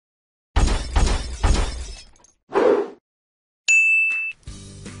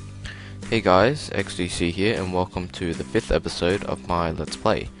Hey guys, XTC here and welcome to the 5th episode of my Let's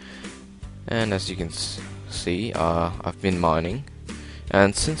Play. And as you can see, I've been mining,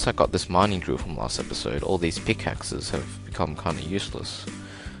 and since I got this mining drill from last episode, all these pickaxes have become kinda useless.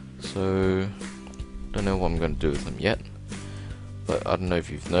 So, don't know what I'm going to do with them yet, but I don't know if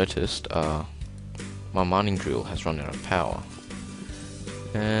you've noticed, my mining drill has run out of power.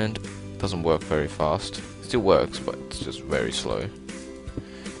 And it doesn't work very fast. It still works, but it's just very slow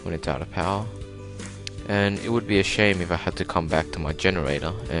when it's out of power. And it would be a shame if I had to come back to my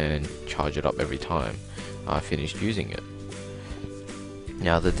generator and charge it up every time I finished using it.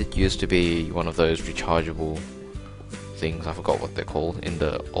 Now there did used to be one of those rechargeable things, I forgot what they're called, in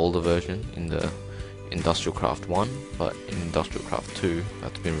the older version, in the BuildCraft 1, but in BuildCraft 2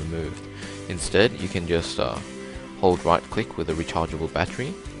 that's been removed. Instead you can just hold right click with a rechargeable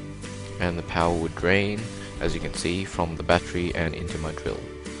battery and the power would drain, as you can see, from the battery and into my drill.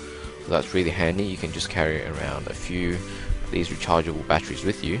 So that's really handy. You can just carry around a few of these rechargeable batteries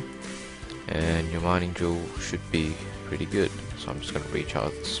with you and your mining drill should be pretty good. So I'm just going to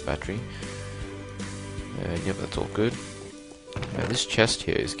recharge this battery, and yep, that's all good. Now this chest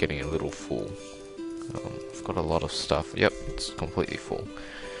here is getting a little full. I've got a lot of stuff. Yep, it's completely full.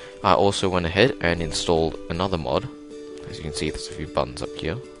 I also went ahead and installed another mod. As you can see, there's a few buttons up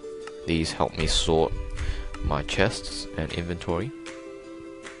here. These help me sort my chests and inventory,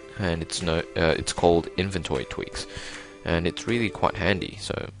 and it's called inventory tweaks, and it's really quite handy.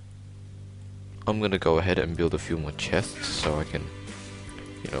 So I'm gonna go ahead and build a few more chests so I can,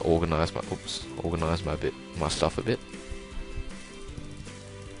 organize my stuff a bit.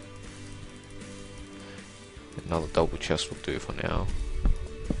 Another double chest will do for now.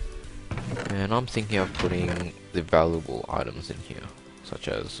 And I'm thinking of putting the valuable items in here, such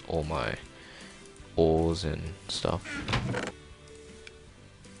as all my ores and stuff,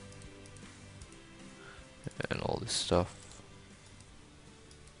 and all this stuff.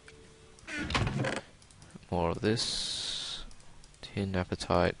 More of this tin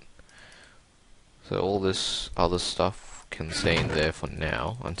appetite. So all this other stuff can stay in there for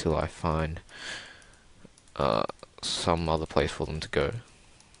now until I find some other place for them to go.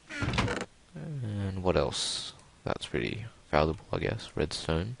 And what else? That's pretty valuable, I guess.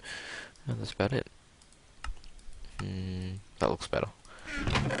 Redstone, and that's about it. That looks better.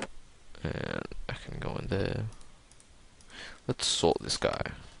 And I can go in there. Let's sort this guy.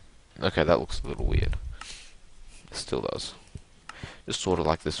 Okay, that looks a little weird. It still does. Just sort it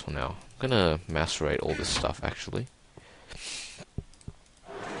like this for now. I'm gonna macerate all this stuff actually.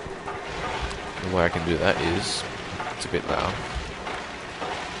 The way I can do that is, it's a bit loud.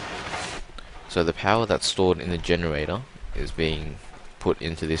 So the power that's stored in the generator is being put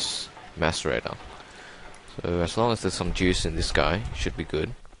into this macerator. So as long as there's some juice in this guy, it should be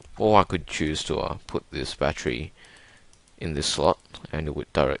good. Or I could choose to put this battery in this slot and it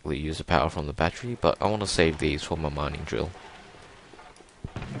would directly use the power from the battery, but I want to save these for my mining drill.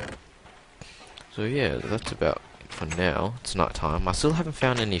 So yeah, that's about it for now. It's night time. I still haven't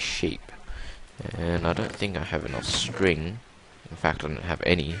found any sheep, and I don't think I have enough string. In fact, I don't have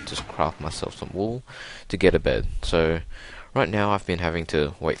any to craft myself some wool to get a bed. So right now I've been having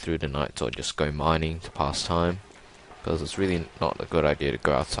to wait through the night or just go mining to pass time, because it's really not a good idea to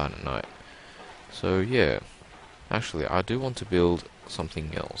go outside at night. So yeah, actually I do want to build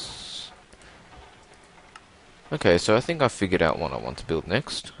something else. Okay, so I think I figured out what I want to build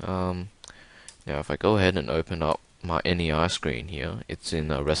next. Now if I go ahead and open up my NEI screen here, it's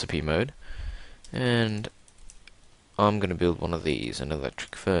in recipe mode, and I'm going to build one of these, an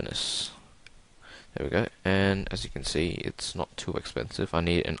electric furnace. There we go, and as you can see, it's not too expensive. I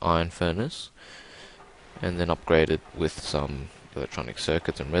need an iron furnace, and then upgrade it with some electronic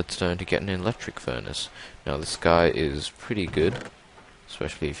circuits and redstone to get an electric furnace. Now this guy is pretty good,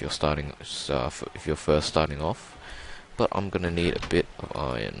 especially if you're first starting off, but I'm going to need a bit of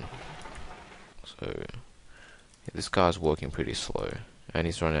iron. So yeah, this guy's working pretty slow, and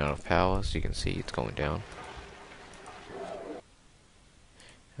he's running out of power, as you can see it's going down.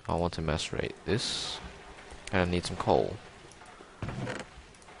 I want to macerate this, and I need some coal.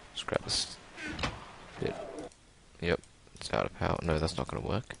 Let's grab this bit. Yep, it's out of power. No, that's not going to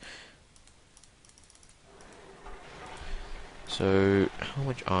work. So, how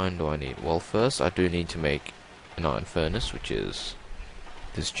much iron do I need? Well, first I do need to make an iron furnace, which is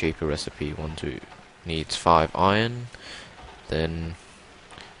this cheaper recipe. Needs 5 iron. Then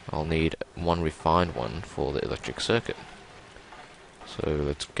I'll need 1 refined one for the electric circuit. So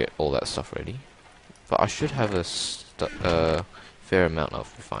let's get all that stuff ready. But I should have a fair amount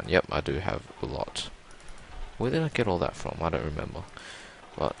of refined. Yep, I do have a lot. Where did I get all that from? I don't remember.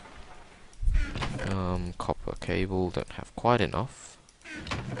 But Copper cable, don't have quite enough,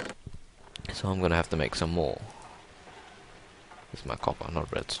 so I'm gonna have to make some more. This is my copper,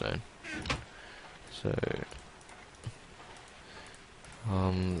 not redstone. So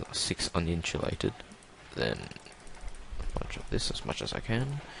 6 uninsulated, then a bunch of this, as much as I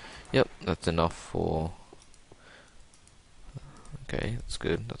can. Yep, that's enough for. Okay, that's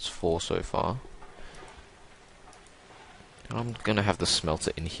good. That's 4 so far. I'm gonna have the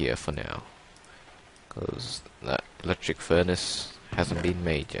smelter in here for now, because that electric furnace hasn't been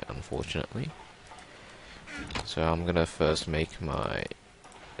made yet, unfortunately. So I'm gonna first make my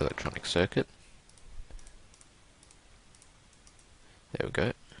electronic circuit. There we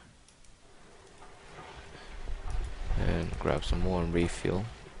go. And grab some more and refill.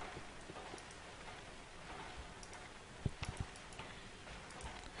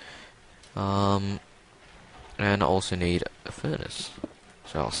 And I also need a furnace,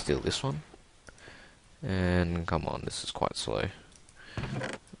 so I'll steal this one. And come on, this is quite slow.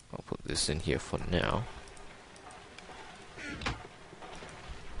 I'll put this in here for now.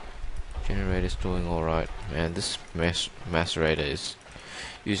 Generator's doing alright. Man, this macerator is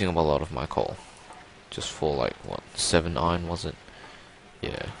using up a lot of my coal. Just for like, what, 7 iron was it?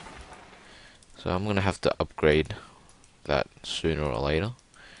 Yeah. So I'm gonna have to upgrade that sooner or later.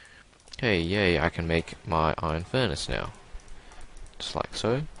 Hey, yay, I can make my iron furnace now. Just like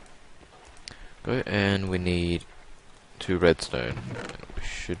so. Go, and we need 2 redstone. We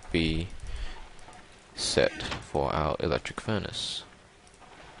should be set for our electric furnace.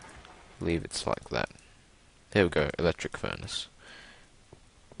 I believe it's like that. There we go, electric furnace.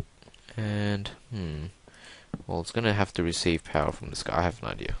 And, well, it's gonna have to receive power from this guy. I have an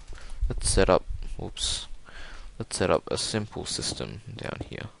idea. Let's set up, let's set up a simple system down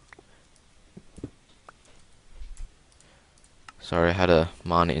here. Sorry, I had a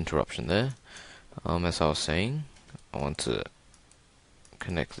minor interruption there. As I was saying, I want to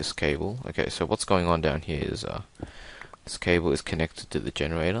connect this cable. Okay, so what's going on down here is this cable is connected to the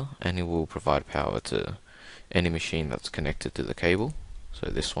generator, and it will provide power to any machine that's connected to the cable. So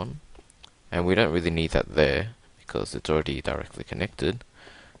this one, and we don't really need that there because it's already directly connected.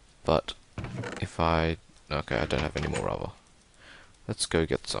 But if okay, I don't have any more rubber. Let's go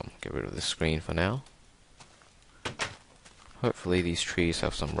get some. Get rid of the screen for now. Hopefully these trees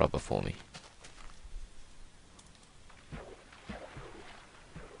have some rubber for me.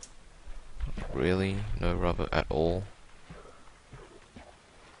 Really? No rubber at all?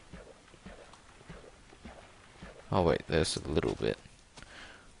 Oh wait, there's a little bit.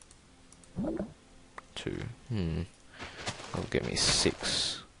 2. That'll get me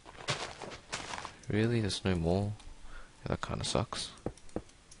 6. Really? There's no more? Yeah, that kinda sucks.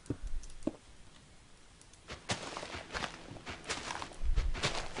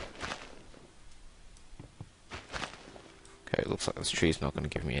 Okay, it looks like this tree's not gonna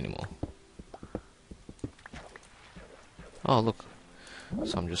give me any more. Oh look,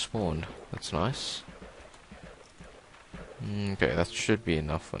 some just spawned. That's nice. Okay, that should be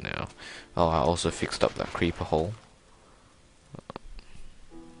enough for now. Oh, I also fixed up that creeper hole.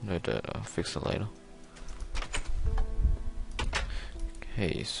 No dirt, I'll fix it later.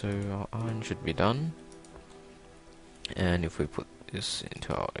 Okay, so our iron should be done. And if we put this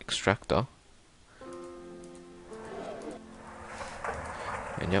into our extractor.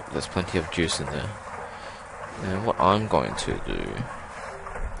 And yep, there's plenty of juice in there. And what I'm going to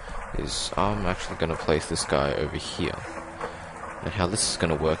do is I'm actually going to place this guy over here. And how this is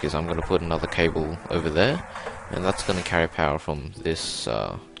going to work is I'm going to put another cable over there, and that's going to carry power from this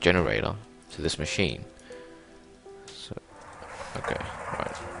generator to this machine. So, okay,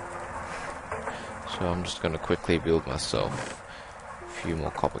 right. So I'm just going to quickly build myself a few more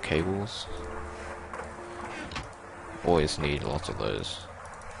copper cables. Always need lots of those.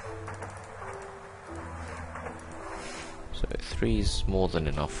 So 3 is more than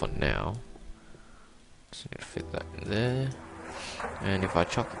enough for now. Just need to fit that in there. And if I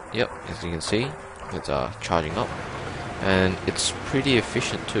chuck, yep, as you can see, it's charging up, and it's pretty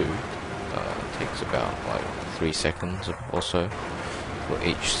efficient too. It takes about like 3 seconds or so for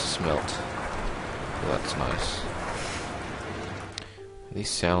each smelt. So that's nice. These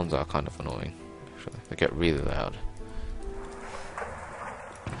sounds are kind of annoying. Actually, they get really loud.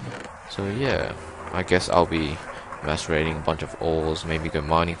 So yeah, I guess I'll be macerating a bunch of ores, maybe go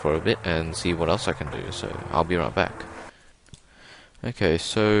mining for a bit and see what else I can do. So I'll be right back. Okay,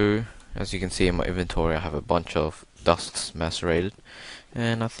 so as you can see in my inventory, I have a bunch of dusts macerated,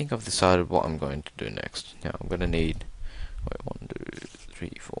 and I think I've decided what I'm going to do next. Now I'm going to need 1, 2,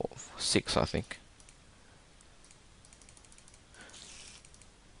 3, 4, 6, I think.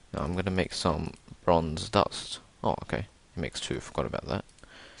 Now I'm going to make some bronze dust. Oh, okay. It makes 2, forgot about that.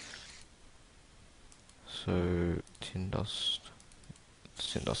 So, tin dust,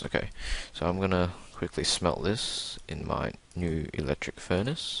 okay. So I'm gonna quickly smelt this in my new electric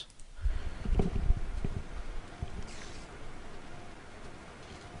furnace.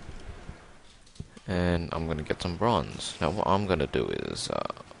 And I'm gonna get some bronze. Now what I'm gonna do is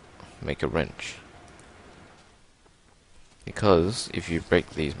make a wrench. Because if you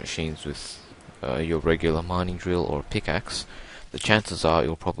break these machines with your regular mining drill or pickaxe, the chances are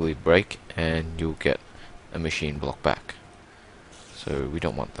you'll probably break and you'll get a machine block back. So we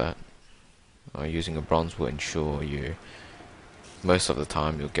don't want that. Using a bronze will ensure you, most of the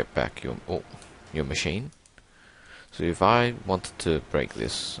time, you'll get back your machine. So if I wanted to break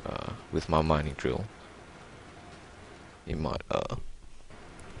this with my mining drill, it might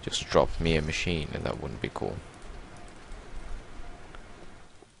just drop me a machine, and that wouldn't be cool.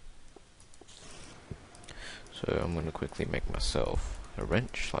 So I'm going to quickly make myself a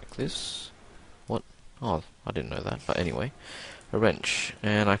wrench like this. What? Oh, I didn't know that. But anyway, a wrench,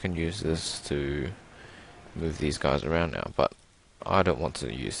 and I can use this to move these guys around now. But I don't want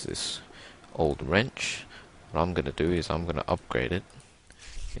to use this old wrench. What I'm going to do is I'm going to upgrade it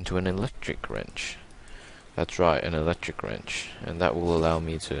into an electric wrench. That's right, an electric wrench. And that will allow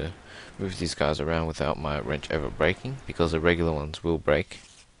me to move these guys around without my wrench ever breaking, because the regular ones will break.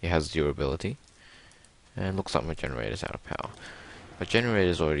 It has durability. And looks like my generator's out of power. My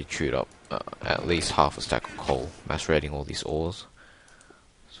generator's already chewed up at least half a stack of coal, macerating all these ores.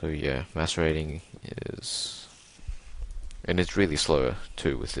 So yeah, macerating is... and it's really slower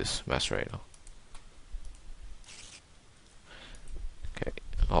too with this macerator. Okay,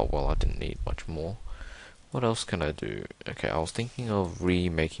 oh well, I didn't need much more. What else can I do? Okay, I was thinking of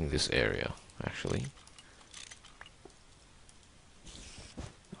remaking this area, actually.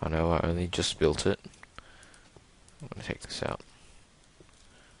 I know I only just built it. I'm going to take this out.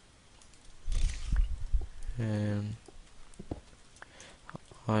 And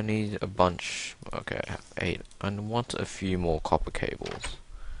I need a bunch. Okay, I have 8. I want a few more copper cables.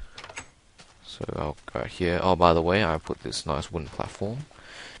 So I'll go here. Oh, by the way, I put this nice wooden platform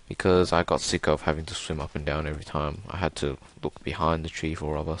because I got sick of having to swim up and down every time. I had to look behind the tree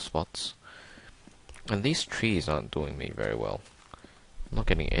for rubber spots. And these trees aren't doing me very well. I'm not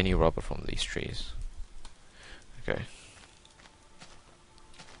getting any rubber from these trees. Okay.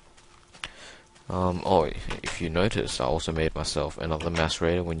 Oh, if you notice, I also made myself another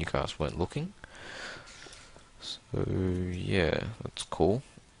macerator when you guys weren't looking. So, yeah, that's cool.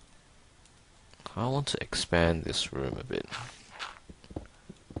 I want to expand this room a bit.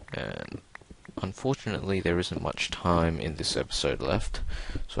 And unfortunately, there isn't much time in this episode left.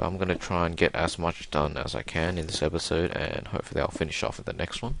 So I'm going to try and get as much done as I can in this episode, and hopefully I'll finish off with the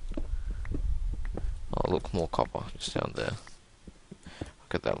next one. Oh, look, more copper just down there. I'll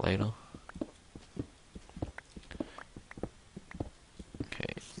get that later.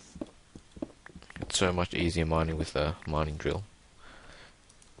 Okay. It's so much easier mining with a mining drill.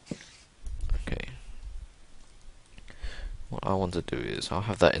 Okay. What I want to do is, I'll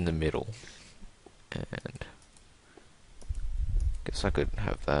have that in the middle. And guess I could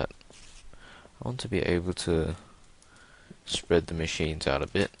have that. I want to be able to spread the machines out a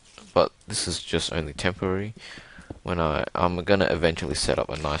bit, but this is just only temporary. When I'm gonna eventually set up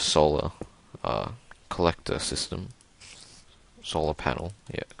a nice solar collector system, solar panel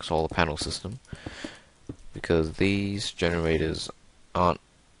system, because these generators aren't.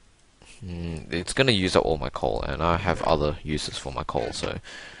 It's gonna use up all my coal, and I have other uses for my coal, so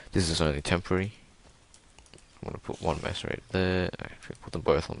this is only temporary. I'm gonna put one macerator there. Actually, put them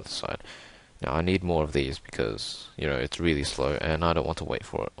both on the side. Now I need more of these because, you know, it's really slow and I don't want to wait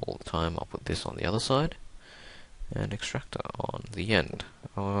for it all the time. I'll put this on the other side and extractor on the end.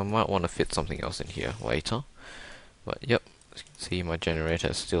 I might want to fit something else in here later, but yep, as you can see, my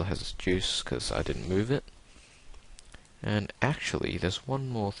generator still has its juice because I didn't move it. And actually, there's one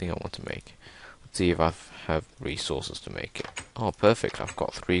more thing I want to make. Let's see if I have resources to make it. Oh, perfect, I've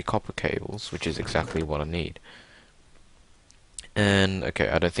got 3 copper cables, which is exactly what I need. And okay,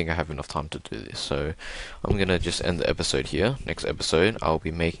 I don't think I have enough time to do this, so I'm gonna just end the episode here. Next episode, I'll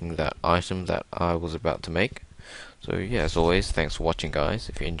be making that item that I was about to make. So yeah, as always, thanks for watching, guys.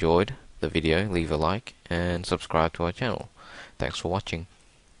 If you enjoyed the video, leave a like and subscribe to our channel. Thanks for watching.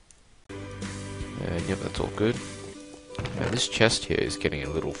 And yep, that's all good. Now this chest here is getting a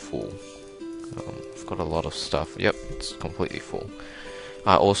little full. I've got a lot of stuff. Yep, it's completely full.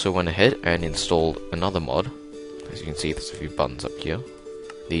 I also went ahead and installed another mod. As you can see, there's a few buttons up here.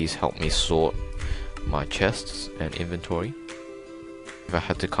 These help me sort my chests and inventory. if I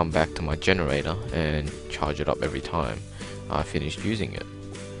had to come back to my generator and charge it up every time I finished using it.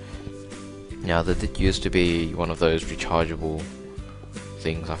 Now there did used to be one of those rechargeable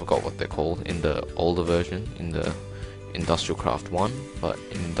things, I forgot what they're called, in the older version, in the BuildCraft 1, but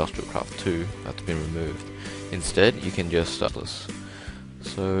in BuildCraft 2 that's been removed. Instead you can just this.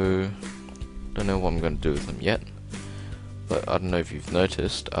 So don't know what I'm going to do with them yet, but I don't know if you've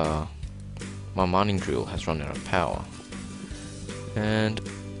noticed, my mining drill has run out of power and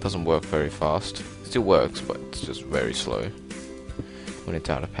doesn't work very fast. It still works, but it's just very slow when it's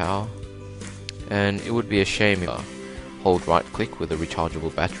out of power. And it would be a shame if I hold right click with a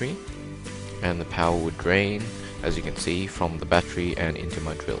rechargeable battery and the power would drain, as you can see, from the battery and into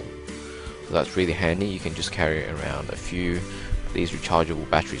my drill. So that's really handy. You can just carry around a few of these rechargeable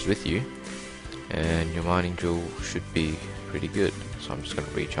batteries with you and your mining drill should be pretty good. So I'm just going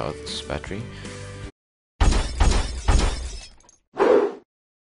to recharge this battery.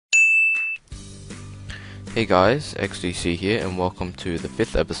 Hey guys, XTC here and welcome to the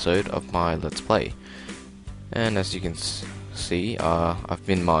 5th episode of my Let's Play. And as you can see, I've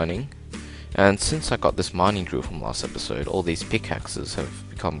been mining, and since I got this mining drill from last episode, all these pickaxes have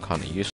become kind of useless.